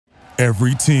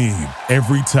Every team,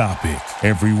 every topic,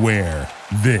 everywhere.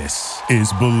 This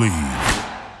is Believe.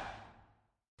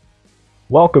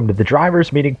 Welcome to the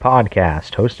Drivers Meeting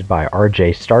Podcast, hosted by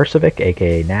RJ Starcevic,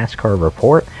 aka NASCAR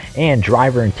Report, and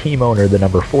driver and team owner of the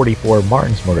number 44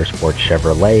 Martins Motorsports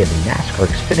Chevrolet in the NASCAR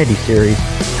Xfinity Series,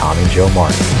 Tommy Joe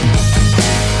Martin.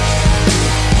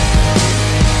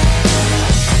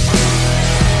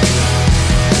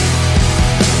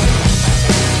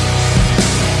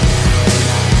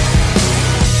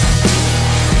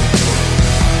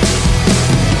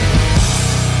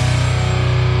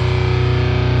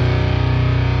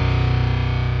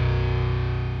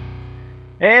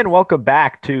 And welcome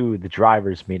back to the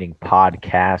Drivers Meeting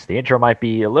Podcast. The intro might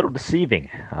be a little deceiving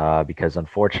because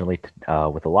unfortunately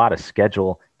with a lot of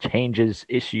schedule changes,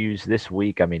 issues this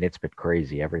week, I mean, it's been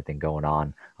crazy, everything going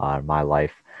on in my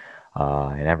life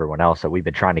and everyone else that we've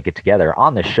been trying to get together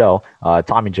on this show.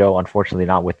 Tommy Joe, unfortunately,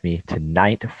 not with me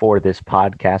tonight for this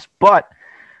podcast, but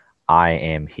I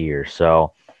am here.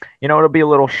 So, you know, it'll be a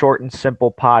little short and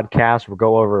simple podcast. We'll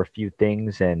go over a few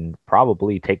things and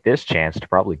probably take this chance to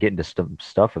probably get into some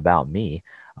stuff about me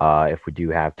if we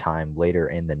do have time later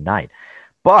in the night.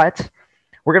 But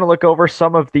we're going to look over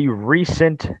some of the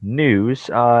recent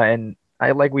news. And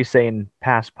like we say in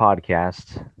past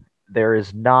podcasts,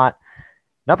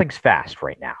 nothing's fast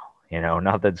right now. You know,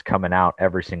 nothing's coming out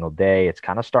every single day. It's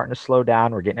kind of starting to slow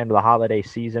down. We're getting into the holiday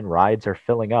season. Rides are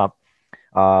filling up.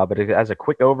 But as a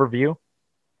quick overview,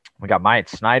 we got Myatt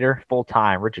Snider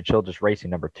full-time, Richard Childress Racing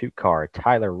number 2 car.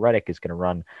 Tyler Reddick is going to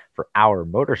run for Our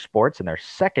Motorsports in their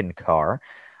second car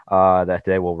that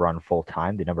they will run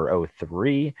full-time, the number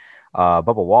 03.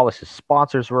 Bubba Wallace's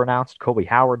sponsors were announced. Colby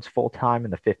Howard's full-time in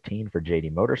the 15 for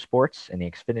JD Motorsports in the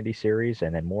Xfinity Series.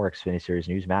 And then more Xfinity Series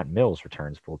news. Matt Mills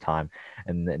returns full-time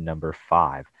in the number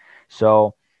 5.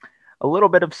 So a little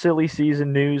bit of silly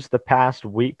season news the past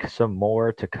week. Some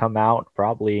more to come out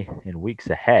probably in weeks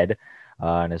ahead.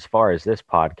 And as far as this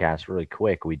podcast, really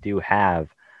quick, we do have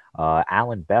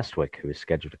Alan Bestwick, who is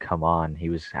scheduled to come on. He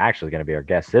was actually going to be our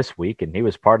guest this week, and he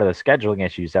was part of the scheduling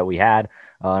issues that we had.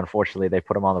 Unfortunately, they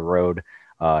put him on the road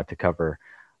to cover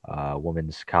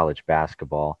women's college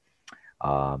basketball,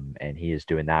 and he is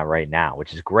doing that right now,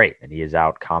 which is great. And he is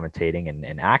out commentating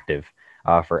and active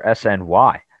for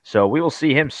SNY. So we will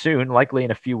see him soon, likely in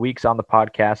a few weeks on the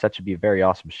podcast. That should be a very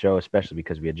awesome show, especially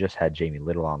because we had just had Jamie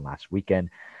Little on last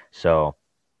weekend. So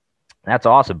that's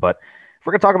awesome. But if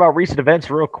we're going to talk about recent events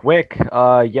real quick,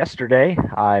 yesterday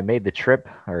I made the trip,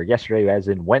 or yesterday as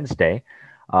in Wednesday,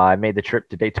 I made the trip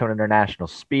to Daytona International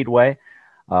Speedway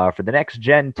for the next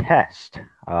gen test.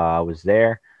 I was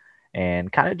there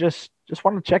and kind of just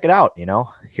wanted to check it out, you know,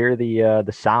 hear the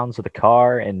sounds of the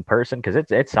car in person, because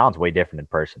it sounds way different in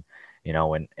person. You know,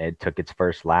 when it took its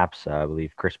first laps, I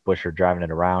believe Chris Buescher driving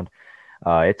it around,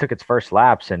 it took its first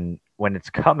laps, and when it's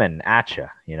coming at you,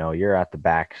 you know, you're at the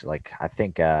back. Like, I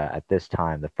think at this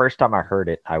time, the first time I heard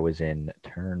it, I was in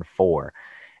turn 4,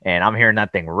 and I'm hearing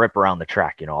that thing rip around the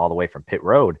track, you know, all the way from pit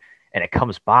road, and it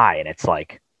comes by, and it's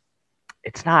like,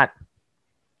 it's not,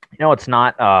 you know, it's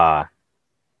not, I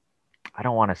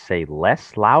don't want to say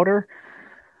less louder,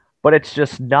 but it's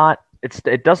just not,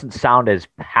 it doesn't sound as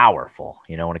powerful,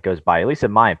 you know, when it goes by, at least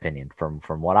in my opinion, from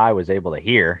what I was able to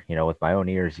hear, you know, with my own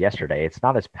ears yesterday. It's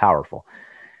not as powerful.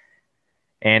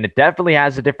 And it definitely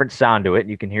has a different sound to it.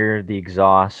 You can hear the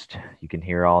exhaust. You can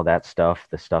hear all that stuff,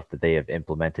 the stuff that they have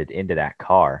implemented into that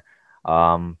car.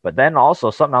 But then also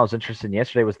something I was interested in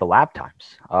yesterday was the lap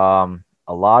times.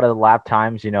 A lot of the lap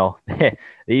times, you know,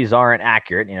 these aren't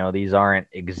accurate. You know, these aren't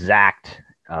exact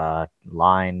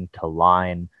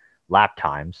line-to-line lap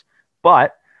times.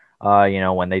 But, you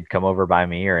know, when they'd come over by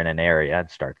me or in an area,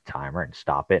 I'd start the timer and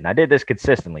stop it. And I did this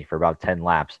consistently for about 10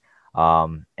 laps.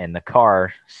 And the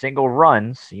car single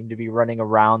runs seemed to be running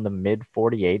around the mid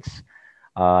 48s.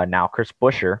 Now Chris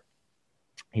Buescher,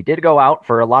 he did go out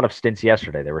for a lot of stints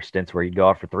yesterday. There were stints where he'd go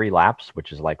out for 3 laps,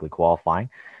 which is likely qualifying.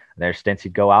 And there's stints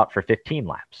he'd go out for 15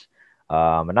 laps.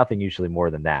 And nothing usually more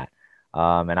than that.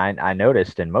 And I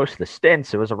noticed in most of the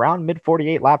stints, it was around mid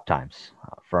 48 lap times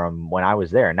from when I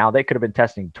was there. Now they could have been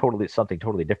testing something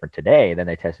totally different today than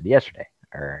they tested yesterday,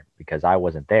 or because I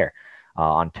wasn't there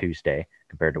on Tuesday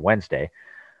compared to Wednesday.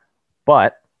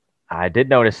 But I did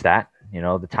notice that, you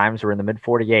know, the times were in the mid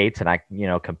 48s, and I, you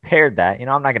know, compared that. You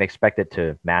know, I'm not going to expect it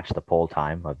to match the pole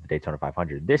time of the Daytona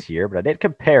 500 this year, but I did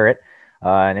compare it,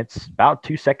 and it's about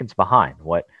 2 seconds behind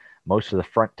what most of the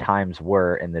front times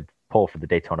were in the pole for the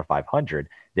Daytona 500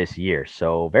 this year.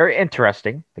 So very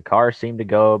interesting. The cars seem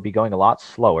to be going a lot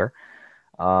slower.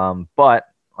 But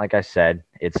like I said,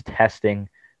 it's testing.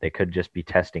 They could just be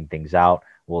testing things out.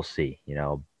 We'll see. You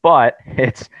know, but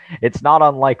it's not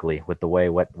unlikely with the way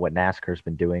what NASCAR's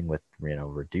been doing with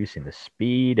reducing the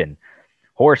speed and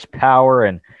horsepower,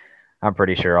 and I'm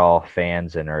pretty sure all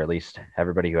fans and or at least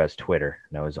everybody who has Twitter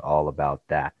knows all about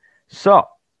that. So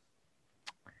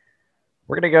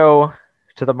we're gonna go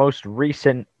to the most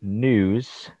recent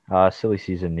news, silly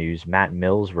season news. Matt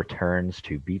Mills returns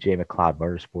to BJ McLeod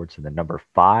Motorsports in the number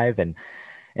 5, and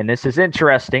this is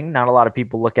interesting. Not a lot of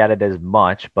people look at it as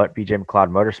much, but BJ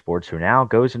McLeod Motorsports, who now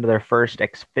goes into their first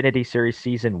Xfinity Series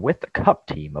season with the Cup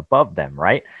team above them,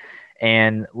 right?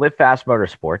 And Live Fast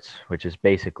Motorsports, which is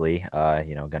basically,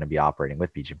 going to be operating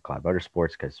with BJ McLeod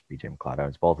Motorsports because BJ McLeod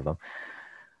owns both of them.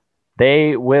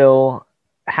 They will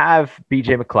have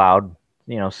BJ McLeod,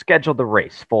 scheduled to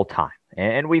race full time.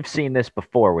 And we've seen this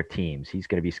before with teams. He's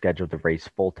going to be scheduled to race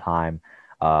full time.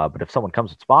 But if someone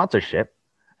comes with sponsorship,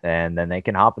 and then they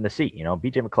can hop in the seat.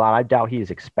 BJ McLeod, I doubt he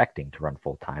is expecting to run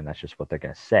full time. That's just what they're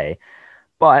going to say.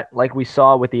 But like we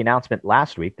saw with the announcement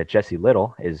last week that Jesse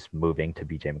Little is moving to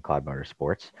BJ McLeod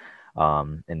Motorsports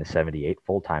in the 78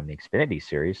 full time in the Xfinity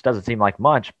Series, doesn't seem like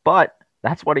much, but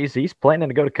that's what he's planning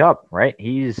to go to Cup, right?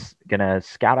 He's going to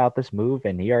scout out this move,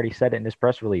 and he already said it in his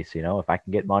press release. If I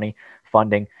can get money,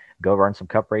 funding, go run some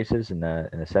Cup races in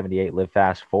the 78 Live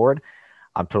Fast Ford,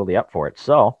 I'm totally up for it.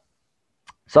 So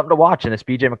something to watch in this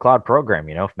BJ McLeod program.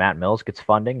 If Matt Mills gets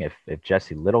funding, if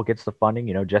Jesse Little gets the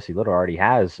funding, Jesse Little already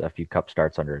has a few Cup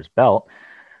starts under his belt.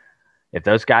 If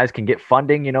those guys can get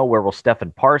funding, where will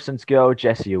Stephen Parsons go?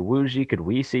 Jesse Iwuji, could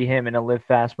we see him in a Live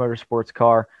Fast Motorsports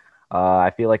car?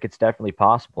 I feel like it's definitely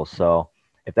possible. So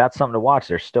if that's something to watch,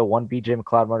 there's still one BJ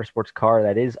McLeod Motorsports car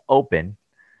that is open.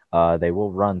 They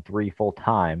will run 3 full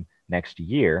time next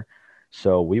year.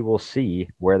 So we will see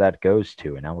where that goes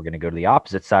to. And now we're going to go to the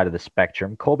opposite side of the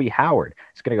spectrum. Colby Howard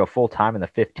is going to go full-time in the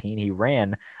 15. He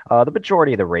ran the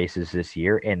majority of the races this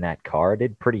year in that car.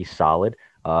 Did pretty solid,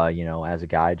 as a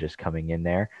guy just coming in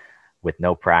there with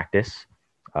no practice,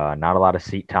 not a lot of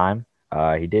seat time.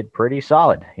 He did pretty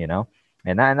solid,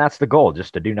 And that's the goal,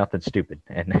 just to do nothing stupid.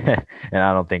 And and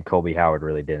I don't think Colby Howard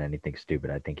really did anything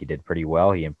stupid. I think he did pretty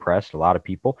well. He impressed a lot of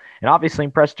people, and obviously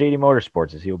impressed JD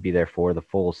Motorsports, as he'll be there for the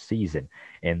full season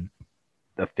in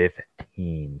the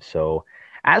 15. So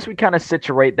as we kind of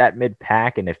situate that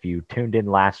mid-pack, and if you tuned in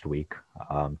last week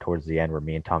towards the end where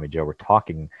me and Tommy Joe were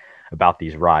talking about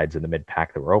these rides in the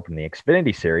mid-pack that were open in the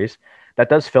Xfinity Series, that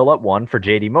does fill up one for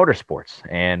JD Motorsports.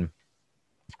 And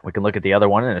we can look at the other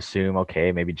one and assume,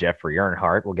 okay, maybe Jeffrey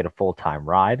Earnhardt will get a full-time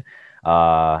ride.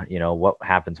 What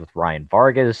happens with Ryan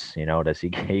Vargas? Does he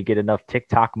get enough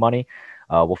TikTok money?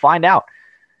 We'll find out.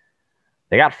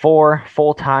 They got 4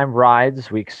 full-time rides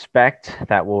we expect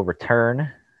that will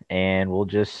return, and we'll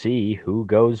just see who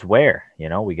goes where.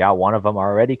 We got one of them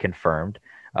already confirmed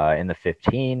in the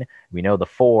 15. We know the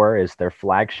 4 is their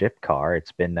flagship car.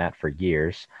 It's been that for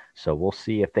years. So we'll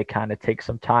see if they kind of take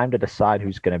some time to decide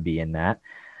who's going to be in that.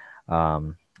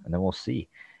 And then we'll see.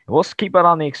 And we'll keep it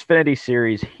on the Xfinity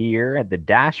Series here at the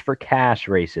Dash for Cash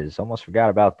races. Almost forgot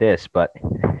about this, but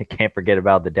can't forget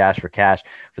about the Dash for Cash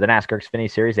for the NASCAR Xfinity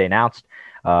Series. They announced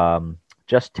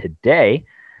just today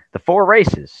the 4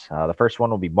 races. The first one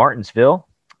will be Martinsville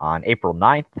on April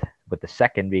 9th, with the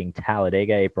second being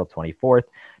Talladega, April 24th,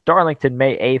 Darlington,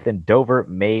 May 8th, and Dover,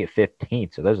 May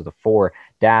 15th. So those are the 4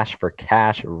 Dash for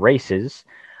Cash races.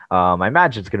 I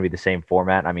imagine it's going to be the same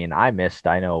format. I mean, I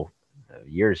know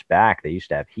years back they used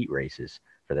to have heat races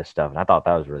for this stuff, and I thought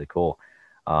that was really cool.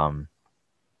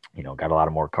 Got a lot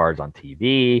of more cars on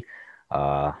TV.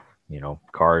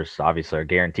 Cars obviously are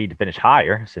guaranteed to finish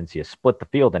higher since you split the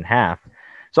field in half.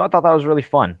 So I thought that was really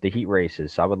fun, the heat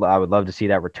races. I would love to see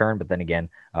that return, but then again,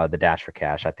 the Dash for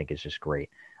Cash I think is just great.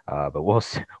 But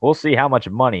we'll see how much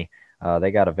money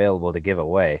they got available to give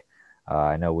away.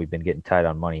 I know we've been getting tight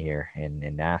on money here in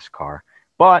NASCAR.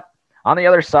 But on the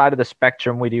other side of the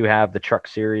spectrum, we do have the Truck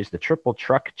Series, the Triple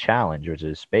Truck Challenge, which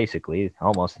is basically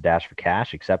almost a Dash for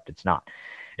Cash, except it's not.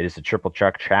 It is the Triple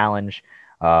Truck Challenge.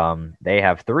 They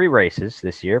have 3 races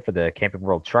this year for the Camping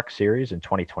World Truck Series in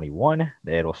 2021.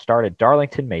 It'll start at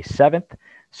Darlington May 7th,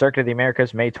 Circuit of the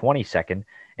Americas May 22nd,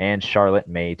 and Charlotte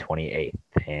May 28th.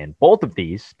 And both of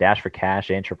these, Dash for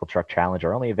Cash and Triple Truck Challenge,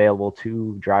 are only available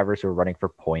to drivers who are running for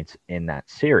points in that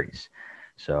series.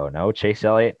 So no, Chase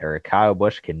Elliott or Kyle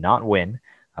Busch cannot win.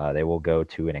 They will go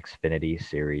to an Xfinity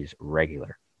Series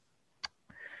regular.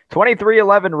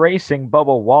 23XI Racing,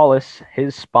 Bubba Wallace,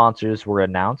 his sponsors were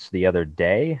announced the other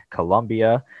day.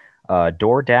 Columbia,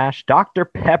 DoorDash, Dr.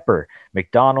 Pepper,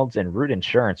 McDonald's, and Root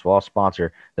Insurance will all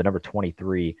sponsor the number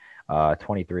 23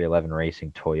 23XI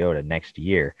Racing Toyota next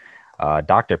year.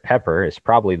 Dr. Pepper is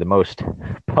probably the most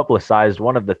publicized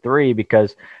one of the 3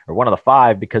 one of the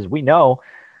 5, because we know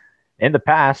in the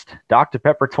past, Dr.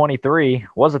 Pepper 23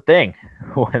 was a thing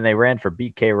when they ran for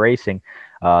BK Racing.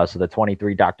 So the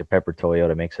 23 Dr. Pepper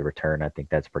Toyota makes a return. I think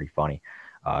that's pretty funny,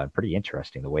 pretty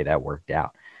interesting the way that worked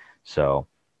out. So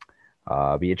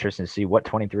be interesting to see what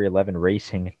 23XI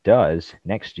Racing does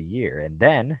next year. And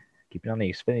then, keeping on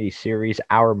the Xfinity Series,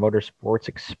 Our Motorsports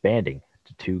expanding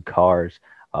to 2 cars.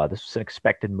 This was an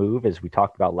expected move, as we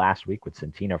talked about last week with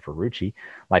Santino Ferrucci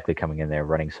likely coming in there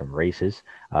running some races.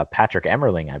 Patrick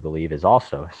Emmerling, I believe, is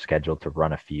also scheduled to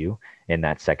run a few in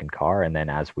that second car. And then,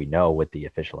 as we know with the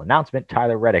official announcement,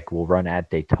 Tyler Reddick will run at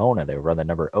Daytona. They'll run the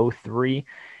number 03.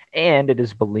 And it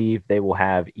is believed they will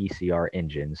have ECR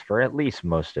engines for at least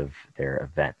most of their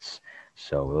events.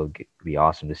 So it'll be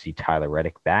awesome to see Tyler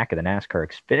Reddick back in the NASCAR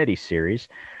Xfinity Series.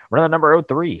 Run the number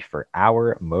 03 for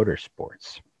Our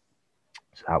Motorsports.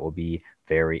 So that will be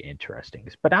very interesting.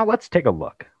 But now let's take a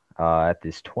look at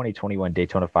this 2021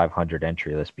 Daytona 500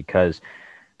 entry list, because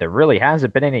there really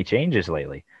hasn't been any changes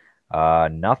lately.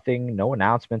 Nothing, no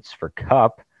announcements for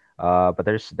Cup. But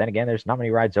there's not many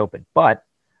rides open. But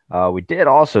we did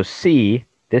also see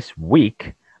this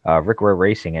week Rick Ware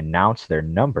Racing announce their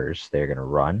numbers they're going to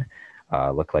run.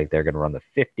 Look like they're going to run the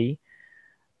 50.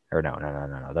 Or no,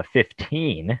 the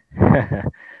 15.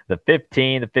 The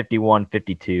 15, the 51,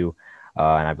 52,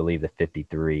 and I believe the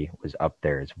 53 was up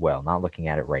there as well. Not looking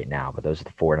at it right now, but those are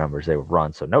the 4 numbers they would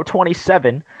run. So no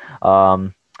 27,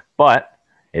 but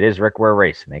it is Rick Ware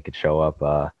Racing. They could show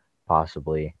up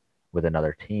possibly with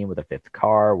another team with a 5th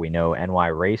car. We know NY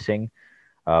Racing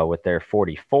with their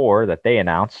 44 that they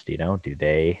announced. Do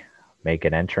they make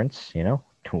an entrance?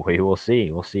 We will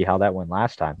see. We'll see how that went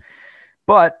last time.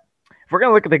 But if we're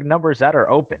going to look at the numbers that are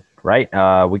open, right?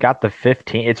 We got the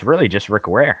 15. It's really just Rick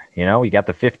Ware. We got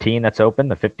the 15 that's open,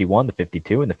 the 51, the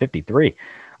 52, and the 53.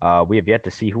 We have yet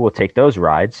to see who will take those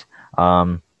rides.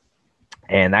 And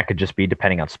that could just be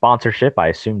depending on sponsorship. I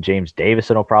assume James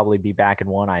Davison will probably be back in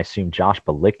one. I assume Josh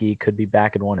Bilicki could be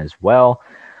back in one as well.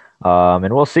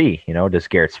 And we'll see. Does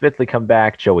Garrett Smithley come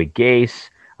back? Joey Gase?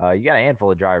 You got a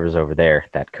handful of drivers over there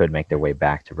that could make their way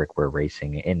back to Rick Ware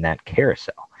Racing in that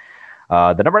carousel.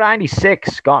 The number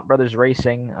 96, Gaunt Brothers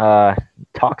Racing,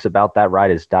 talks about that ride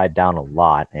has died down a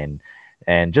lot. And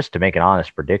just to make an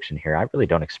honest prediction here, I really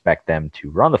don't expect them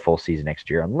to run the full season next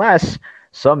year unless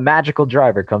some magical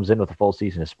driver comes in with a full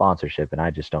season of sponsorship. And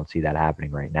I just don't see that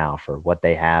happening right now for what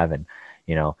they have. And,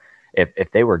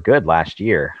 if they were good last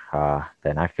year,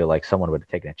 then I feel like someone would have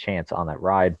taken a chance on that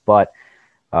ride. But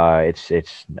I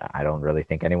don't really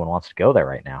think anyone wants to go there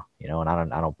right now, and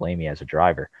I don't blame you as a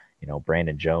driver.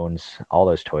 Brandon Jones, all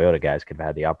those Toyota guys could have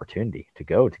had the opportunity to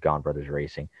go to Gaunt Brothers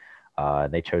Racing.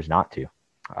 They chose not to,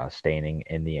 staying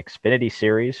in the Xfinity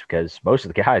Series, because most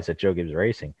of the guys at Joe Gibbs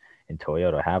Racing in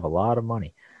Toyota have a lot of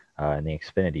money in the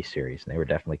Xfinity Series, and they were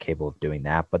definitely capable of doing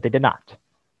that, but they did not.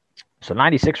 So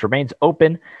 96 remains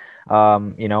open.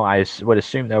 I would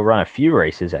assume they'll run a few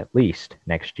races at least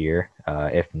next year.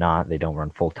 If not, they don't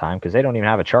run full time because they don't even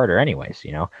have a charter anyways.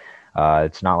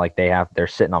 It's not like they're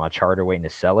sitting on a charter waiting to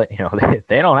sell it.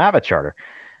 They don't have a charter.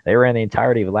 They ran the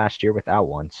entirety of last year without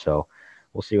one. So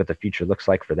we'll see what the future looks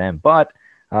like for them. But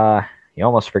you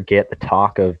almost forget the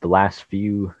talk of the last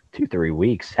 2-3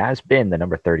 weeks has been the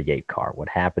number 38 car. What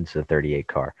happens to the 38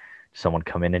 car? Does someone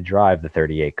come in and drive the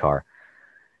 38 car?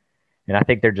 And I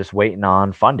think they're just waiting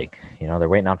on funding. They're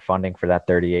waiting on funding for that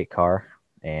 38 car,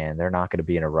 and they're not going to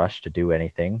be in a rush to do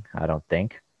anything, I don't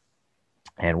think.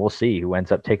 And we'll see who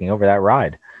ends up taking over that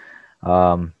ride.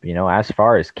 As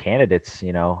far as candidates,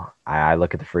 I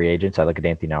look at the free agents. I look at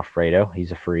Anthony Alfredo.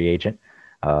 He's a free agent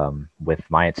with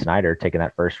Myatt Snider taking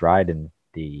that first ride in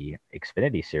the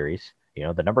Xfinity Series.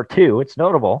 The number 2, it's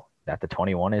notable that the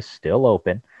 21 is still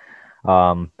open.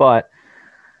 But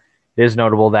it is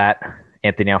notable that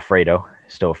Anthony Alfredo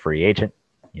is still a free agent.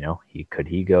 Could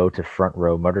he go to Front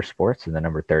Row Motorsports in the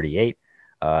number 38?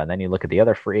 And then you look at the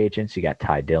other free agents. You got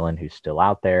Ty Dillon, who's still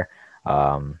out there.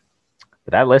 But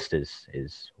that list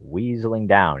is weaseling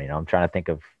down. I'm trying to think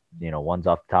of ones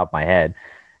off the top of my head.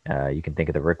 You can think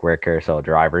of the Rick Ware carousel of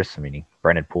drivers.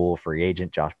 Brennan Poole, free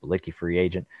agent. Josh Bilicki, free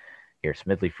agent. Garrett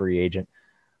Smithley, free agent.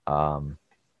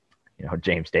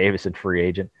 James Davison, free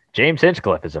agent. James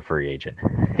Hinchcliffe is a free agent.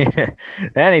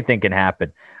 Anything can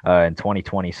happen in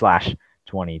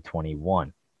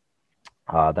 2020/2021.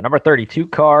 The number 32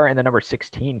 car and the number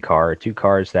 16 car are 2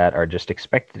 cars that are just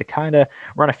expected to kind of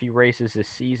run a few races this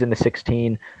season. The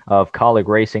 16 of Colleague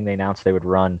Racing, they announced they would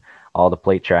run all the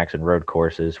plate tracks and road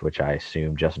courses, which I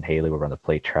assume Justin Haley will run the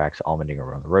plate tracks, Allmendinger will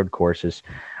run the road courses,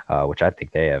 which I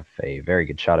think they have a very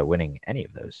good shot at winning any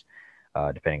of those.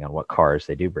 Depending on what cars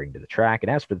they do bring to the track. And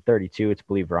as for the 32, it's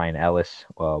believed Ryan Ellis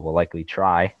will likely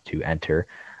try to enter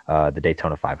the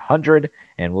Daytona 500,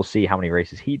 and we'll see how many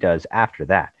races he does after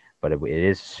that. But it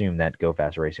is assumed that Go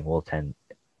Fast Racing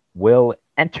will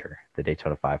enter the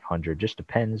Daytona 500. Just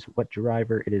depends what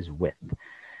driver it is with.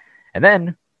 And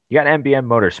then you got MBM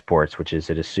Motorsports, which is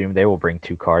it assumed they will bring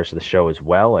 2 cars to the show as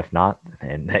well. If not,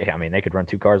 and they could run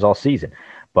 2 cars all season.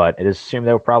 But it is assumed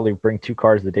they will probably bring 2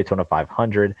 cars to the Daytona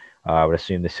 500. I would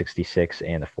assume the 66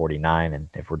 and the 49. And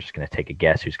if we're just going to take a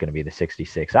guess who's going to be the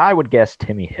 66, I would guess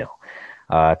Timmy Hill.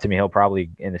 Timmy Hill probably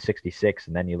in the 66,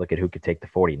 and then you look at who could take the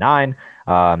 49.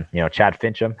 Chad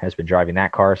Fincham has been driving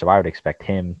that car, so I would expect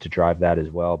him to drive that as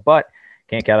well. But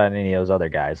can't count on any of those other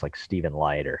guys like Stephen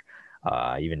Light or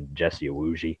even Jesse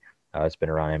Awuji. It's been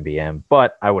around MBM,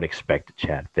 but I would expect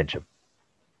Chad Fincham.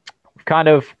 We've kind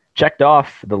of checked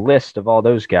off the list of all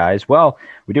those guys. Well,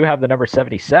 we do have the number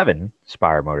 77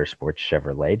 Spire Motorsports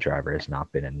Chevrolet driver has not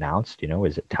been announced.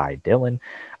 Is it Ty Dillon?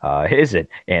 Is it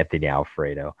Anthony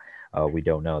Alfredo? We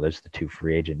don't know. Those are the 2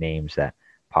 free agent names that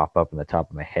pop up on the top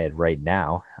of my head right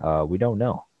now. We don't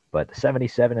know. But the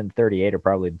 77 and 38 are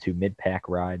probably the 2 mid-pack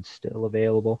rides still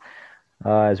available.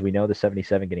 As we know, the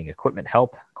 77 getting equipment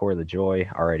help. Corey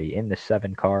LaJoie already in the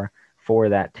 7 car for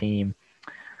that team.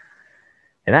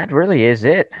 And that really is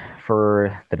it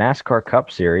for the NASCAR Cup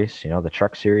Series. The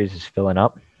Truck Series is filling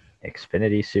up.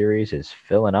 Xfinity Series is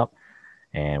filling up.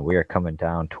 And we are coming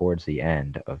down towards the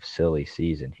end of silly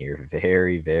season here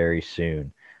very, very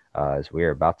soon as we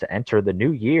are about to enter the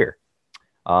new year.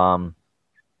 So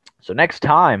next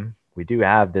time we do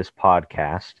have this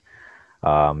podcast,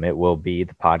 it will be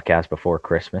the podcast before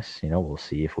Christmas. We'll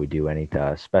see if we do any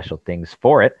special things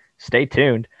for it. Stay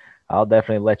tuned. I'll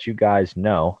definitely let you guys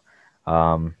know.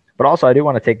 But also, I do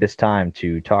want to take this time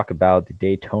to talk about the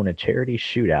Daytona Charity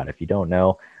Shootout. If you don't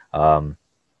know,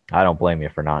 I don't blame you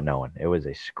for not knowing. It was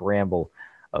a scramble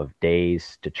of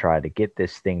days to try to get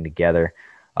this thing together.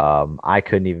 I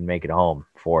couldn't even make it home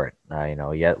for it.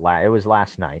 It was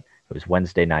last night. It was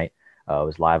Wednesday night. It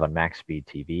was live on Max Speed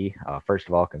TV. First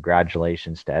of all,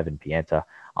 congratulations to Evan Pienta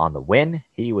on the win.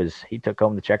 He took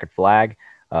home the checkered flag.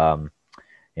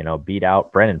 Beat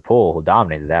out Brennan Poole, who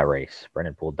dominated that race.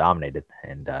 Brennan Poole dominated,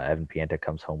 and Evan Pienta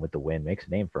comes home with the win, makes a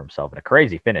name for himself, and a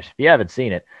crazy finish. If you haven't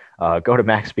seen it, go to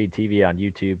Max Speed TV on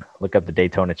YouTube, look up the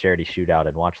Daytona Charity Shootout,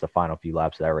 and watch the final few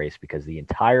laps of that race, because the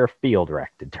entire field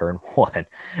wrecked in turn 1.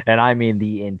 And I mean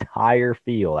the entire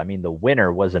field. I mean, the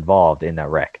winner was involved in that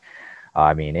wreck.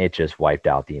 It just wiped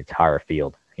out the entire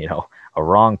field. A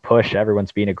wrong push,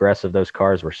 everyone's being aggressive. Those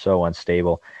cars were so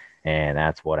unstable. And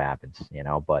that's what happens,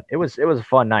 but it was a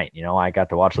fun night. I got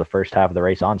to watch the first half of the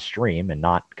race on stream and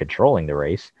not controlling the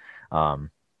race.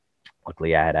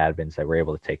 Luckily I had admins that were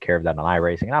able to take care of that on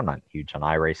iRacing, and I'm not huge on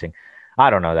iRacing. I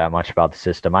don't know that much about the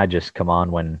system. I just come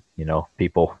on when,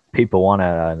 people want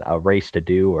a race to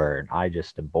do, or I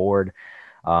just am bored.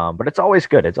 But it's always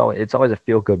good. It's always a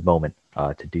feel good moment,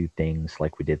 to do things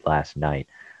like we did last night.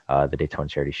 The Daytona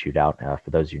Charity Shootout, for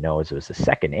those of you know, it was the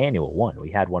 2nd annual one.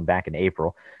 We had one back in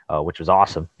April, which was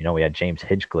awesome. We had James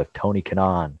Hinchcliffe, Tony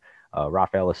Kanaan,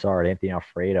 Rafael Lessard, Anthony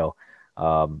Alfredo,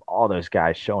 all those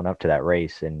guys showing up to that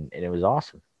race, and it was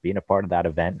awesome being a part of that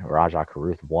event. Rajah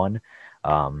Caruth won,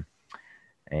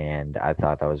 and I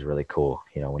thought that was really cool.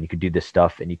 When you could do this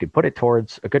stuff and you could put it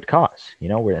towards a good cause.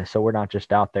 We're not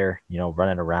just out there,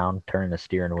 running around turning the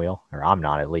steering wheel, or I'm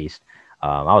not at least.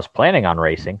 I was planning on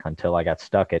racing until I got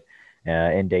stuck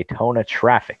in Daytona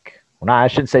traffic. Well, I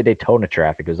shouldn't say Daytona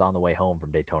traffic. It was on the way home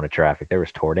from Daytona traffic. There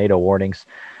was tornado warnings,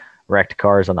 wrecked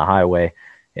cars on the highway.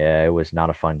 It was not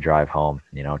a fun drive home.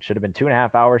 It should have been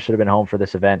 2.5 hours. Should have been home for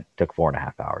this event. Took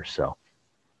 4.5 hours. So,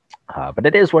 but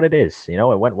it is what it is. It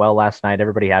went well last night.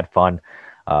 Everybody had fun.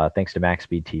 Thanks to Max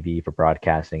Speed TV for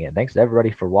broadcasting it. And thanks to everybody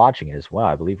for watching it as well.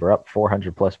 I believe we're up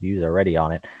 400 plus views already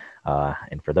on it.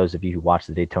 And for those of you who watched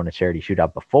the Daytona Charity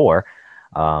Shootout before,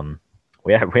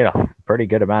 we had a pretty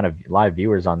good amount of live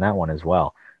viewers on that one as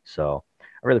well. So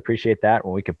I really appreciate that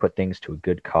when we could put things to a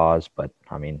good cause. But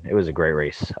it was a great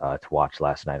race to watch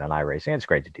last night on iRacing. It's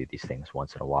great to do these things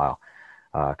once in a while,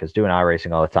 because doing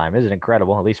iRacing all the time isn't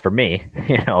incredible, at least for me.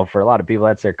 For a lot of people,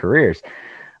 that's their careers.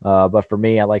 But for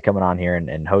me, I like coming on here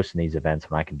and hosting these events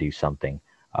when I can do something,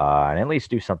 and at least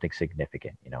do something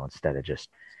significant, instead of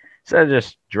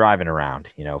just driving around,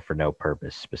 for no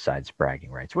purpose besides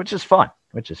bragging rights, which is fun.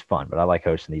 But I like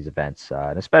hosting these events,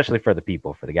 and especially for the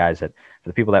people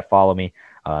that follow me,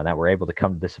 that were able to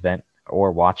come to this event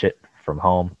or watch it from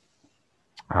home.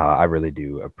 I really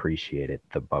do appreciate it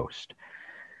the most.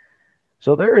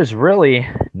 So there is really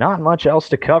not much else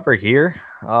to cover here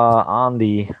on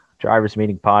the Drivers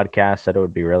Meeting podcast. Said it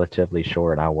would be relatively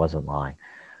short, and I wasn't lying.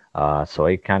 So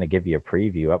I kind of give you a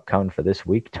preview upcoming for this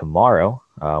week. Tomorrow,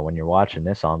 when you're watching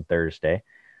this on Thursday,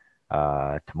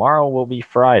 tomorrow will be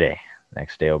Friday.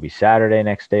 Next day will be Saturday.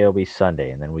 Next day will be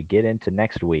Sunday. And then we get into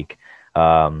next week.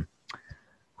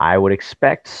 I would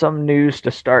expect some news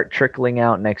to start trickling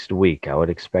out next week. I would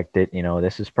expect it.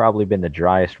 This has probably been the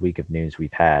driest week of news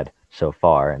we've had so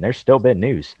far. And there's still been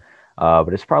news.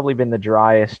 But it's probably been the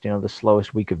driest, the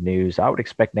slowest week of news. I would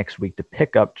expect next week to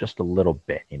pick up just a little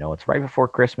bit. It's right before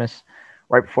Christmas,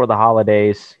 right before the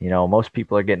holidays. Most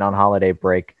people are getting on holiday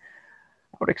break.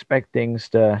 I would expect things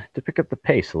to pick up the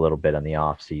pace a little bit on the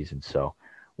off season. So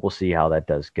we'll see how that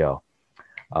does go.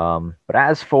 But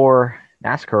as for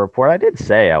NASCAR report, I did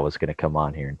say I was going to come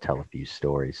on here and tell a few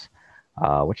stories,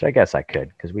 which I guess I could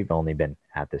because we've only been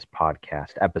at this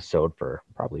podcast episode for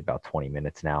probably about 20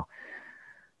 minutes now.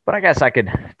 But I guess I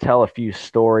could tell a few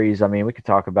stories. I mean, we could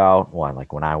talk about one,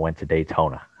 like when I went to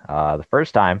Daytona. The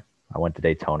first time I went to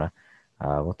Daytona,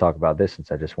 we'll talk about this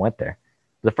since I just went there.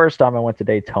 The first time I went to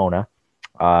Daytona,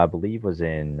 I believe was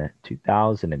in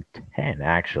 2010,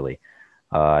 actually.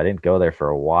 I didn't go there for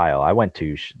a while. I went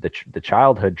to the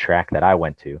childhood track that I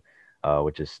went to,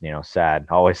 which is, sad.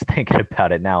 Always thinking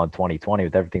about it now in 2020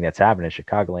 with everything that's happened at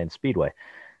Chicagoland Speedway.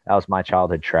 That was my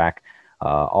childhood track.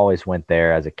 Always went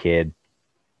there as a kid.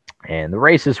 And the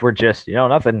races were just,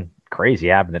 nothing crazy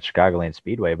happened at Chicagoland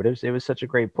Speedway, but it was such a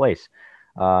great place.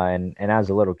 And as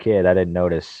a little kid, I didn't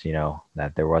notice,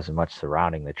 that there wasn't much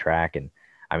surrounding the track. And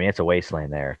I mean, it's a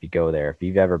wasteland there. If you go there, if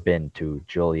you've ever been to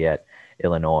Joliet,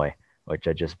 Illinois, which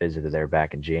I just visited there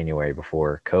back in January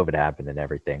before COVID happened and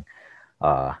everything,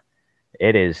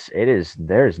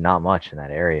 there's not much in that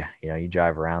area. You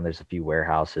drive around, there's a few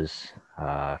warehouses,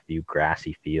 a few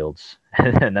grassy fields,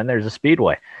 and then there's a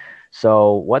speedway.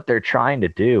 So what they're trying to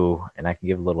do, and I can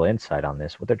give a little insight on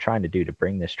this, what they're trying to do to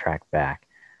bring this track back,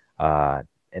 and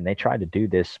they tried to do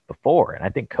this before, and I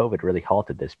think COVID really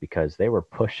halted this because they were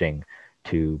pushing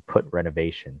to put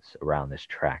renovations around this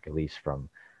track, at least from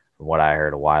what I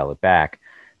heard a while back.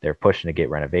 They're pushing to get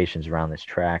renovations around this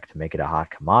track to make it a hot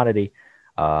commodity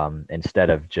instead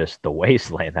of just the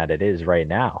wasteland that it is right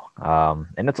now.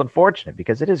 And it's unfortunate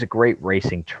because it is a great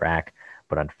racing track.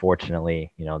 But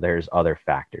unfortunately, there's other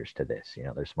factors to this.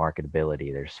 There's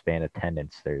marketability, there's fan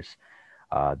attendance, there's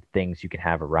things you can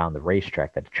have around the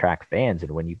racetrack that attract fans.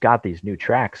 And when you've got these new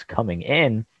tracks coming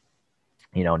in,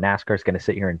 NASCAR is going to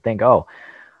sit here and think, oh,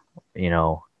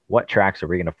 what tracks are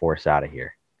we going to force out of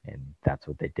here? And that's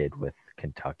what they did with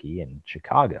Kentucky and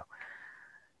Chicago.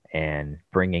 And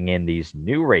bringing in these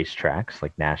new racetracks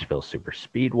like Nashville Super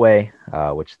Speedway,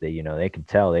 which they can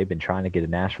tell they've been trying to get a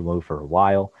Nashville move for a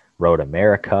while. Road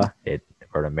America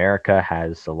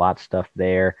has a lot of stuff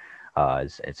there.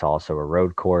 It's also a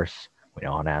road course. We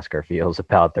know how NASCAR feels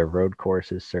about their road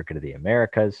courses. Circuit of the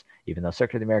Americas, even though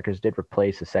Circuit of the Americas did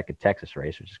replace the second Texas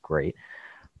race, which is great.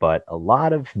 But a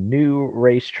lot of new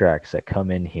racetracks that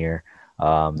come in here,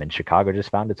 and Chicago just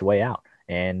found its way out.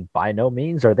 And by no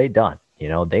means are they done.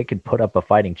 They can put up a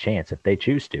fighting chance if they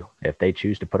choose to. If they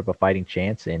choose to put up a fighting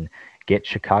chance and get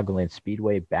Chicagoland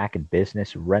Speedway back in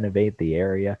business, renovate the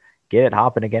area, get it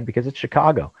hopping again because it's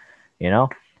Chicago,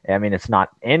 I mean, it's not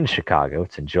in Chicago.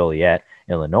 It's in Joliet,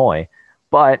 Illinois,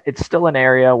 but it's still an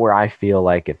area where I feel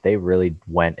like if they really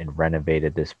went and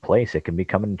renovated this place, it can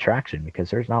become an attraction because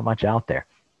there's not much out there.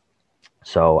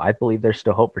 So I believe there's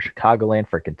still hope for Chicagoland.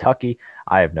 For Kentucky,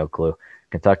 I have no clue.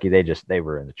 Kentucky, they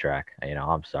ruined the track.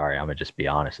 I'm sorry. I'm going to just be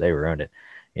honest. They ruined it,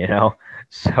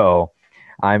 So,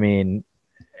 I mean,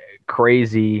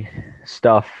 crazy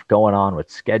stuff going on with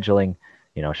scheduling.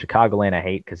 Chicagoland I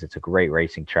hate because it's a great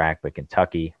racing track, but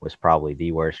Kentucky was probably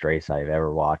the worst race I've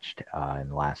ever watched in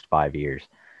the last 5 years.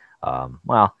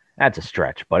 Well, that's a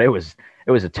stretch, but it was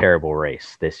a terrible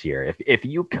race this year. If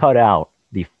you cut out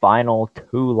the final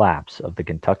 2 laps of the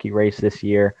Kentucky race this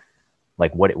year,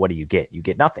 like what do you get? You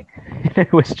get nothing.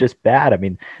 It was just bad. I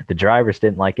mean, the drivers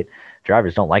didn't like it.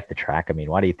 Drivers don't like the track. I mean,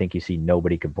 why do you think you see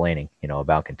nobody complaining,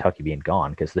 about Kentucky being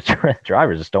gone? Because the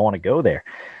drivers just don't want to go there.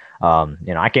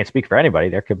 I can't speak for anybody.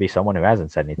 There could be someone who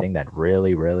hasn't said anything that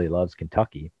really, really loves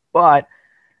Kentucky, but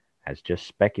as just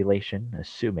speculation,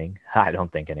 assuming, I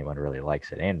don't think anyone really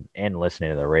likes it. And listening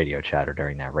to the radio chatter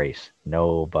during that race,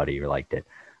 nobody liked it.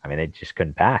 I mean, they just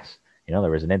couldn't pass. There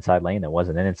was an inside lane that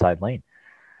wasn't an inside lane.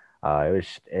 And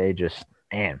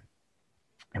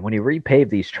when you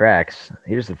repave these tracks,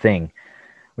 here's the thing.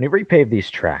 When you repave these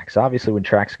tracks, obviously when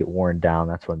tracks get worn down,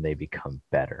 that's when they become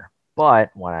better. But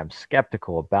what I'm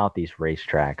skeptical about these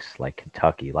racetracks like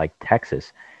Kentucky, like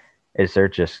Texas, is they're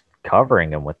just covering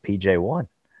them with PJ1.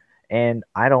 And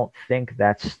I don't think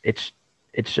it's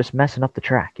just messing up the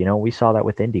track. We saw that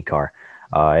with IndyCar.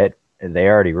 they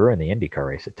already ruined the IndyCar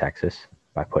race at Texas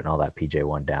by putting all that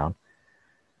PJ1 down.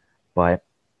 But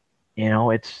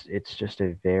it's just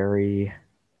a very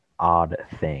odd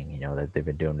thing, that they've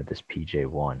been doing with this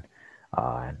PJ1.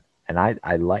 And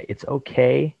I like, it's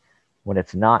okay when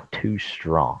it's not too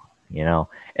strong, and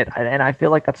I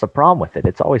feel like that's the problem with it.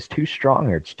 It's always too strong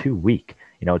or it's too weak.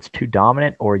 It's too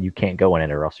dominant or you can't go in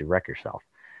it or else you wreck yourself.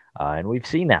 And we've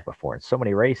seen that before in so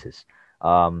many races.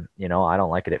 I don't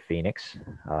like it at Phoenix.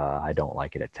 I don't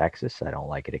like it at Texas. I don't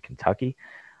like it at Kentucky.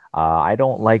 I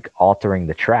don't like altering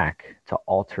the track to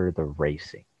alter the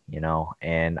racing,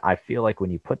 and I feel like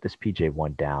when you put this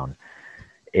PJ1 down,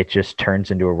 it just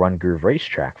turns into a run groove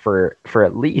racetrack for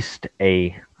at least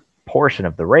a portion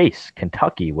of the race.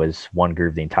 Kentucky was one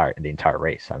groove the entire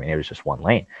race. I mean, it was just one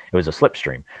lane. It was a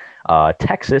slipstream.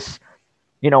 Texas,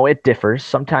 it differs.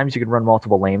 Sometimes you can run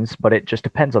multiple lanes, but it just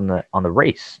depends on the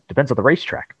race. Depends on the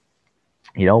racetrack.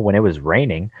 When it was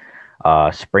raining,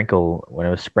 when it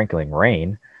was sprinkling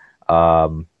rain,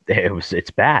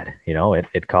 it's bad.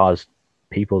 It caused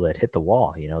people that hit the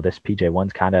wall. This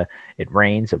PJ1's it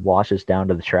rains, it washes down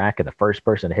to the track, and the first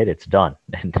person to hit it's done.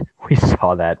 And we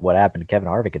saw what happened to Kevin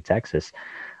Harvick in Texas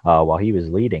while he was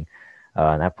leading,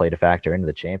 and that played a factor into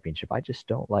the championship. I just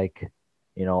don't like,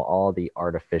 all the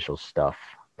artificial stuff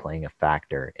playing a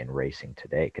factor in racing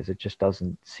today, because it just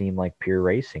doesn't seem like pure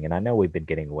racing. And I know we've been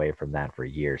getting away from that for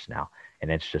years now, and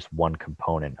it's just one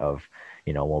component of,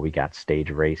 when we got stage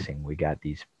racing, we got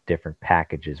these different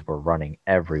packages we're running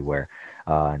everywhere,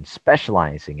 and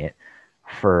specializing it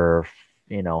for,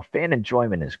 fan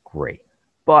enjoyment is great,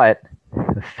 but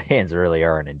the fans really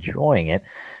aren't enjoying it.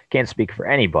 Can't speak for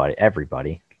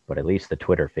everybody, but at least the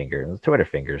Twitter fingers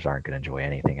aren't going to enjoy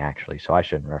anything, actually, so I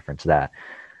shouldn't reference that.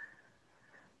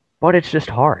 But it's just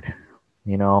hard,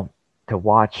 to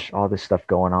watch all this stuff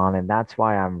going on. And that's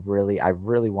why I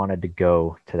really wanted to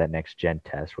go to that next gen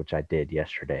test, which I did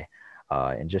yesterday,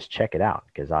 and just check it out.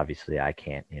 Because obviously I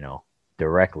can't,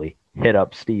 directly hit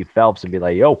up Steve Phelps and be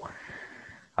like, yo,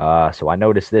 so I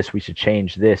noticed this, we should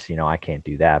change this. I can't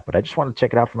do that, but I just want to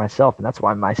check it out for myself. And that's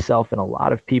why myself and a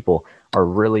lot of people are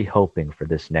really hoping for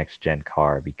this next gen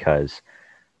car, because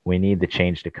we need the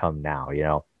change to come now.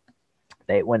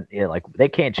 They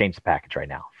can't change the package right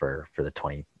now for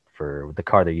the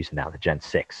car they're using now, the Gen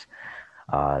 6.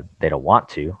 They don't want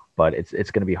to, but it's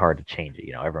going to be hard to change it.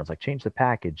 Everyone's like, change the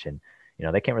package, and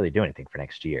they can't really do anything for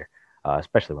next year,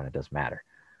 especially when it does matter.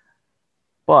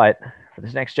 But for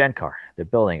this next gen car, they're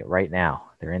building it right now.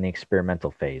 They're in the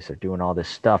experimental phase. They're doing all this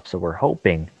stuff, so we're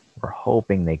hoping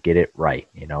they get it right.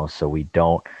 So we're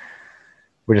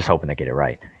just hoping they get it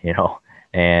right.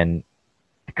 And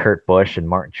Kurt Busch and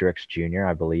Martin Truex Jr.,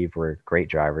 I believe, were great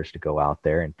drivers to go out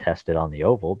there and test it on the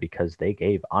oval, because they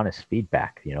gave honest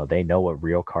feedback. They know what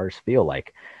real cars feel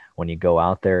like. When you go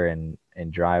out there and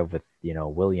drive with,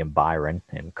 William Byron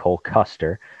and Cole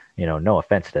Custer, no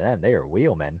offense to them, they are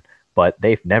wheelmen, but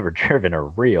they've never driven a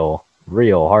real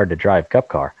hard to drive cup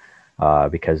car,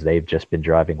 because they've just been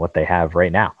driving what they have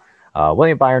right now.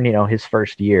 William Byron, his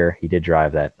first year, he did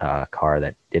drive that car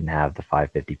that didn't have the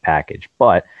 550 package,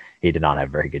 but he did not have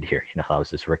a very good year. That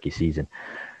was his rookie season.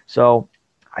 So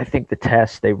I think the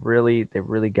test, they really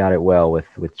got it well with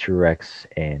Truex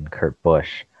and Kurt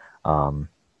Busch,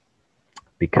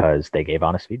 because they gave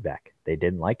honest feedback. They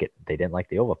didn't like it. They didn't like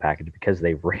the oval package because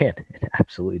they ran an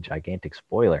absolutely gigantic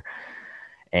spoiler,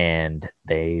 and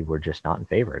they were just not in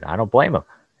favor. And I don't blame them.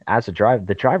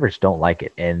 The drivers don't like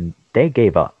it, and they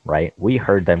gave up, right? We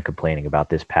heard them complaining about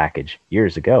this package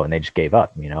years ago, and they just gave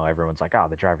up. Everyone's like,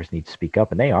 the drivers need to speak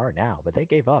up, and they are now, but they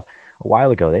gave up a while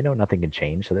ago. They know nothing can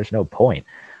change, so there's no point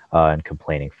in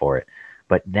complaining for it.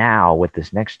 But now with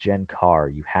this next gen car,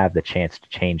 you have the chance to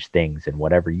change things, and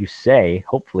whatever you say,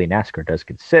 hopefully NASCAR does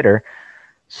consider.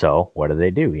 So what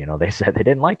do? They said they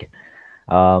didn't like it.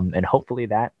 And hopefully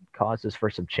that causes for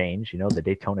some change. The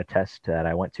Daytona test that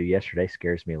I went to yesterday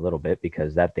scares me a little bit,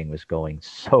 because that thing was going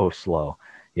so slow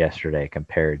yesterday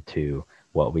compared to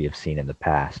what we have seen in the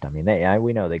past. I mean,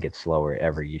 we know they get slower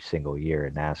every single year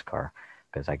in NASCAR,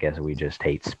 because I guess we just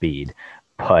hate speed,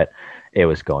 but it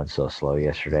was going so slow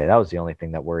yesterday. That was the only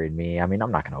thing that worried me. I mean,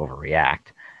 I'm not going to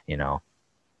overreact,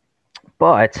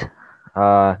 but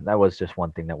that was just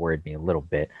one thing that worried me a little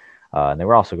bit. And they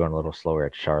were also going a little slower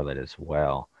at Charlotte as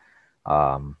well.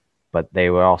 But they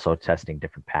were also testing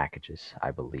different packages,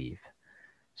 I believe.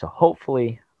 So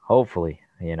hopefully,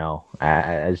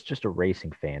 as just a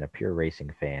racing fan, a pure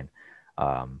racing fan,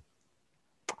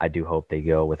 I do hope they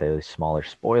go with a smaller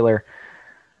spoiler.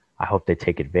 I hope they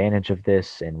take advantage of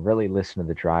this and really listen to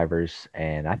the drivers.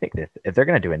 And I think that if they're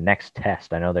going to do a next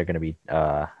test, I know they're going to be,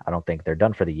 I don't think they're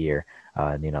done for the year.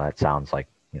 That sounds like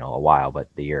a while, but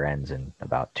the year ends in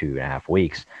about 2.5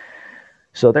 weeks.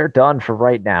 So they're done for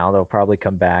right now. They'll probably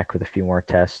come back with a few more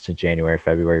tests in January,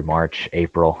 February, March,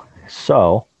 April.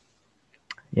 So,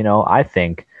 I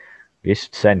think we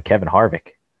should send Kevin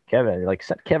Harvick.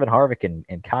 Send Kevin Harvick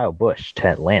and Kyle Busch to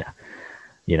Atlanta.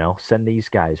 Send these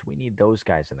guys. We need those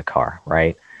guys in the car,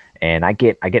 right? And I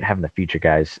get having the future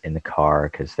guys in the car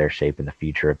because they're shaping the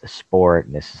future of the sport,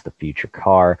 and this is the future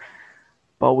car.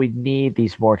 But we need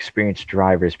these more experienced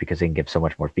drivers because they can give so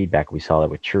much more feedback. We saw that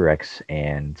with Truex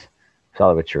and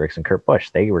Kurt Busch.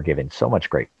 They were giving so much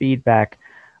great feedback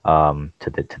to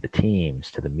the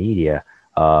teams, to the media,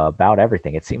 about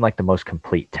everything. It seemed like the most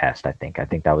complete test, I think. I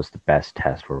think that was the best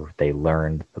test where they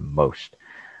learned the most.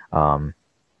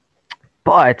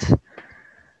 But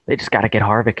they just got to get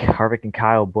Harvick and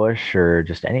Kyle Busch, or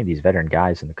just any of these veteran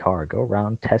guys in the car. Go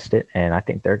around, test it, and I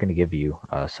think they're going to give you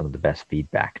some of the best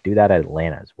feedback. Do that at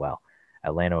Atlanta as well.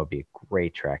 Atlanta would be a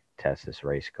great track to test this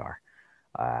race car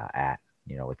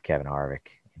with Kevin Harvick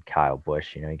and Kyle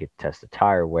Busch. You get to test the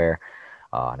tire wear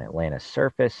on Atlanta's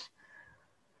surface.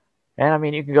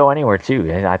 And, you can go anywhere,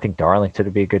 too. I think Darlington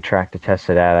would be a good track to test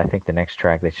it at. I think the next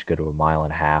track, they should go to 1.5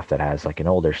 miles that has, an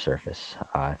older surface.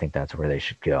 I think that's where they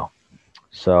should go.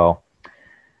 So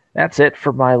that's it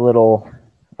for my little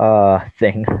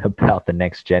thing about the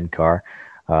next-gen car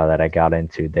that I got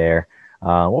into there.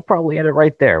 We'll probably end it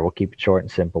right there. We'll keep it short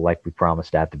and simple like we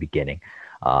promised at the beginning.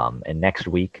 And next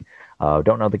week,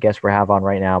 don't know the guest we have on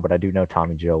right now, but I do know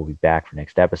Tommy Joe will be back for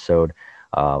next episode.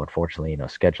 Unfortunately,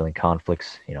 scheduling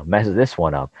conflicts, messes this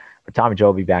one up. But Tommy Joe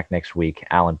will be back next week.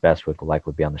 Alan Bestwick will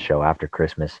likely be on the show after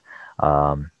Christmas.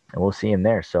 And we'll see him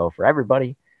there. So for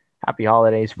everybody, happy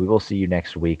holidays. We will see you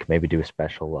next week. Maybe do a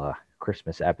special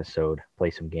Christmas episode,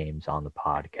 play some games on the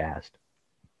podcast.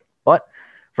 But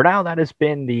for now, that has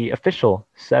been the official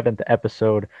 7th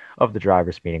episode of the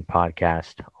Drivers Meeting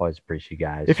Podcast. Always appreciate you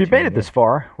guys. If you made it this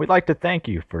far, we'd like to thank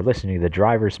you for listening to the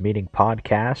Drivers Meeting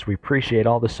Podcast. We appreciate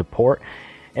all the support.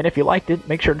 And if you liked it,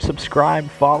 make sure to subscribe,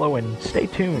 follow, and stay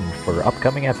tuned for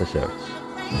upcoming episodes.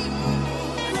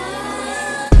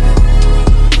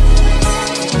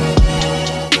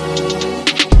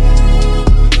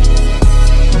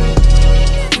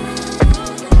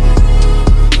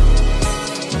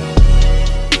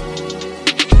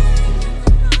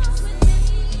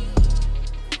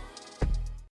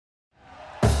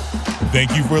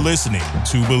 Thank you for listening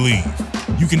to Believe.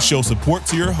 You can show support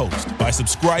to your host by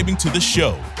subscribing to the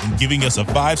show and giving us a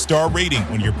 5-star rating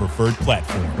on your preferred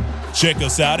platform. Check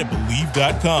us out at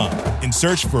Believe.com and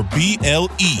search for BLEAV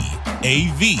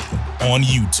on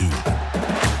YouTube.